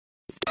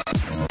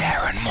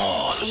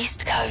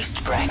East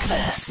Coast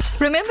breakfast.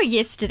 Remember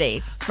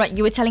yesterday, right?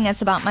 You were telling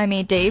us about my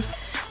mate Dave.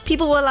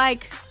 People were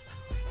like,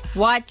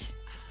 "What?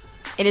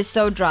 It is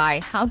so dry.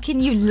 How can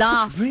you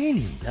laugh?"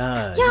 Really?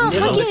 Yeah, how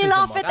can you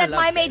laugh at that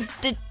my mate?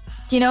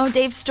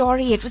 Dave's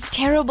story. It was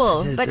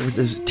terrible. But it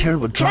was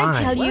terrible. can Dry.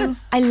 I tell you, What?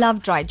 I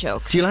love dry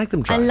jokes. Do you like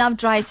them dry? I love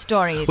dry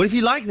stories. Well, if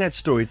you like that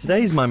story,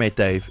 today's My Mate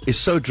Dave is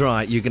so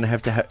dry, you're going to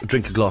have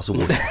drink a glass of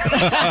water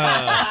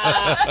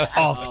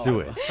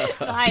afterwards.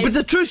 But it's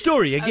a true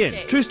story, again.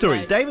 Okay, true story.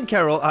 right. Dave and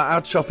Carol are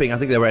out shopping. I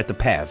think they were at the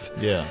PAV.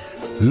 Yeah.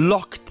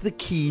 Locked the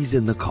keys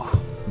in the car.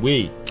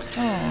 We.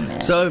 Oh,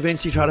 man. So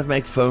eventually tried to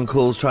make phone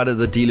calls, tried to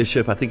the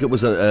dealership. I think it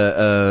was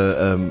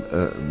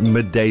a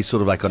midday,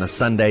 sort of like on a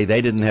Sunday.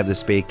 They didn't have the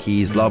spare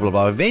keys, blah, blah,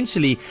 blah.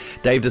 Eventually,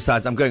 Dave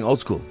decides, I'm going old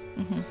school.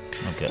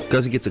 Okay.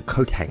 Goes and gets a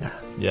coat hanger.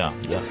 Yeah.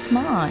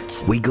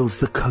 Smart. Wiggles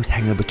the coat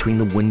hanger between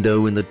the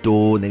window and the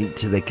door, and then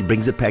he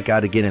brings it back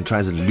out again and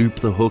tries to loop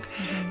the hook.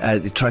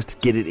 He tries to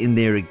get it in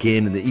there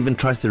again, and even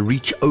tries to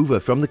reach over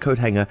from the coat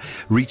hanger,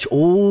 reach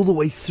all the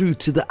way through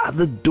to the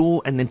other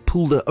door, and then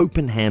pull the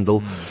open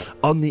handle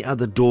on the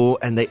other door,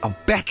 and they are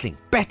battling.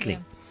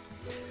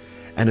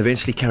 And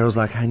eventually Carol's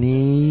like,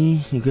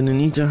 "Honey, you're going to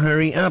need to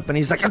hurry up." And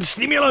he's like, "Just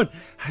leave me alone.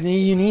 Honey,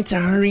 you need to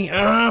hurry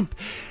up.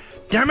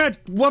 Damn it,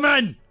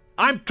 woman.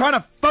 I'm trying to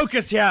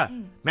focus here,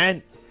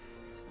 man.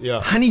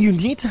 Yeah. Honey, you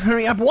need to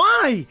hurry up."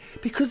 Why?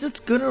 Because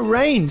it's going to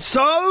rain.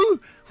 So,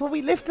 well,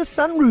 we left the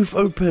sunroof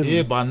open.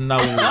 Yeah, but no.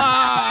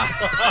 Are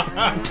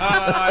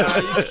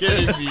you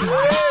kidding me?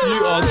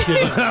 You are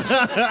kidding.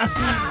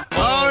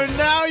 Oh,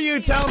 now you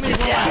tell me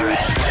why.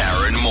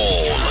 Darren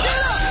Moore.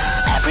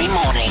 Every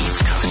morning.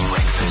 East Coast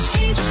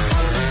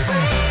breakfast.